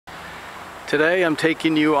Today I'm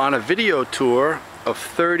taking you on a video tour of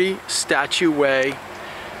 30 Statue Way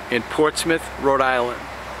in Portsmouth, Rhode Island.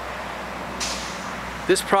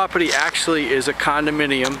 This property actually is a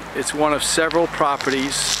condominium. It's one of several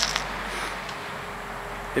properties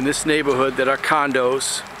in this neighborhood that are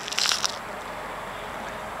condos.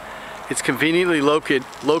 It's conveniently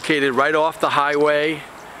located right off the highway,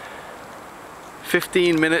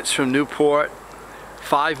 15 minutes from Newport,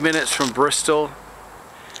 5 minutes from Bristol,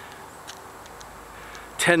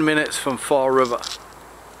 10 minutes from Fall River.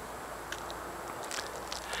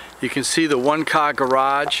 You can see the one-car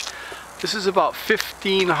garage. This is about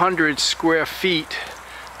 1,500 square feet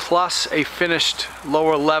plus a finished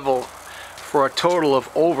lower level for a total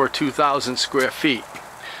of over 2,000 square feet.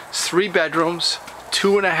 It's 3 bedrooms,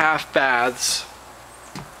 2.5 baths,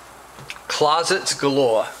 closets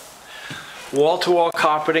galore, wall-to-wall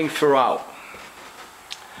carpeting throughout.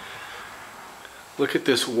 Look at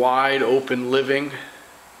this wide open living.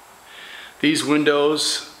 These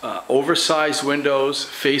windows, oversized windows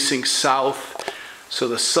facing south, so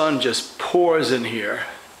the sun just pours in here.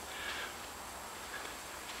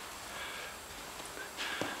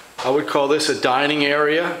 I would call this a dining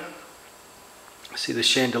area. See the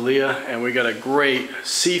chandelier, and we got a great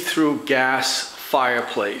see-through gas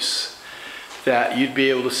fireplace that you'd be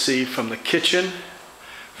able to see from the kitchen,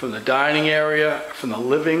 from the dining area, from the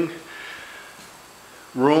living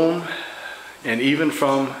room, and even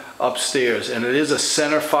from upstairs. And it is a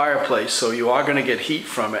center fireplace, so you are going to get heat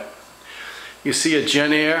from it. You see a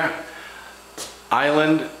Jenn-Air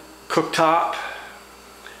island cooktop,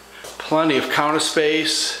 plenty of counter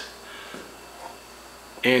space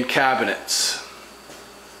and cabinets,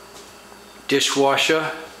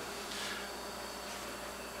 dishwasher,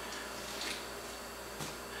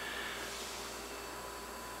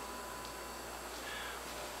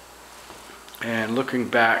 and looking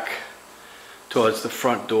back towards the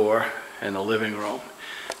front door and the living room.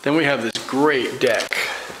 Then we have this great deck.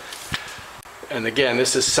 And again,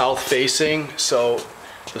 this is south facing, so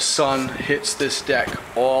the sun hits this deck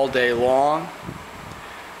all day long.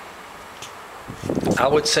 I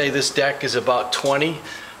would say this deck is about 20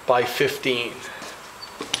 by 15.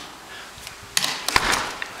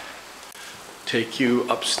 Take you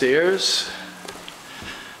upstairs.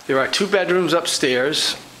 There are 2 bedrooms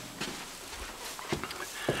upstairs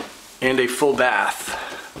and a full bath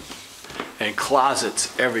and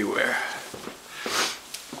closets everywhere.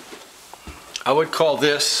 I would call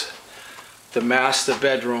this the master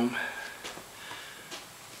bedroom.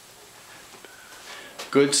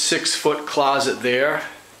 Good 6-foot closet there,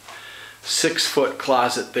 6-foot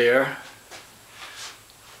closet there,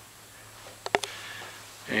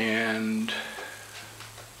 and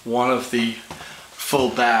one of the full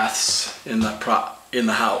baths in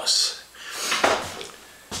the house.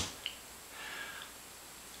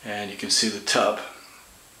 And you can see the tub.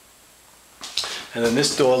 And then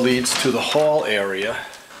this door leads to the hall area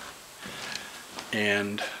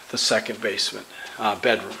and the second bedroom.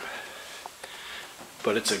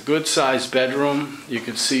 But it's a good sized bedroom. You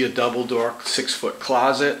can see a double door 6-foot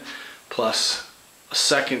closet plus a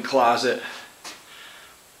second closet.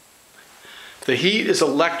 The heat is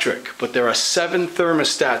electric, but there are 7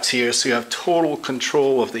 thermostats here, so you have total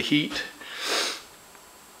control of the heat,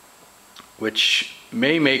 which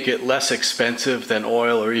may make it less expensive than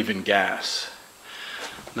oil or even gas.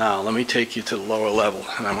 Now let me take you to the lower level,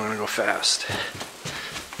 and I'm going to go fast.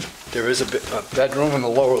 There is a bedroom in the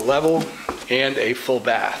lower level and a full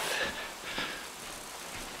bath.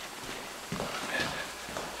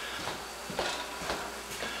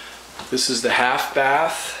 This is the half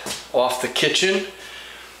bath off the kitchen,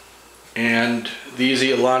 and these are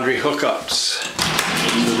your laundry hookups.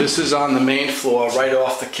 So this is on the main floor right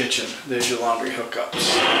off the kitchen. There's your laundry hookups.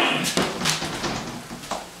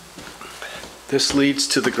 This leads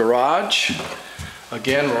to the garage.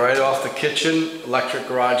 Again, right off the kitchen, electric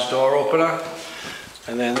garage door opener.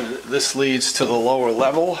 And then this leads to the lower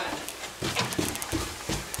level.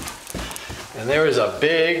 And there is a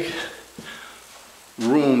big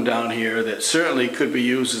room down here that certainly could be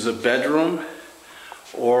used as a bedroom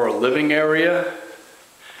or a living area.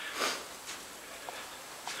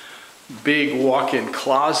 Big walk-in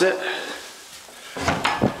closet.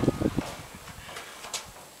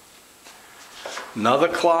 Another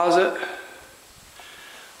closet.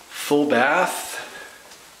 Full bath.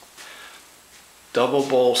 Double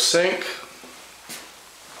bowl sink.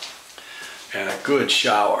 And a good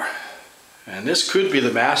shower. And this could be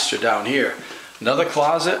the master down here. Another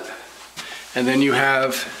closet. And then you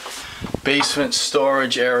have basement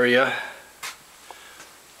storage area.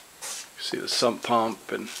 See the sump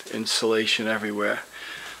pump and insulation everywhere.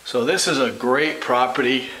 So this is a great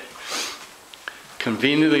property,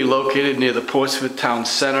 conveniently located near the Portsmouth Town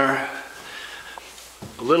Center.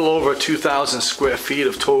 A little over 2,000 square feet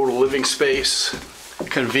of total living space,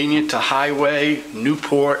 convenient to highway,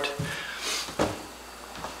 Newport,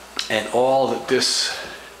 and all that this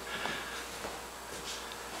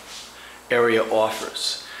area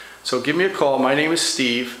offers. So give me a call. My name is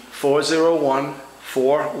Steve,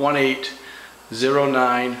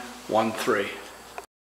 401-418-0913.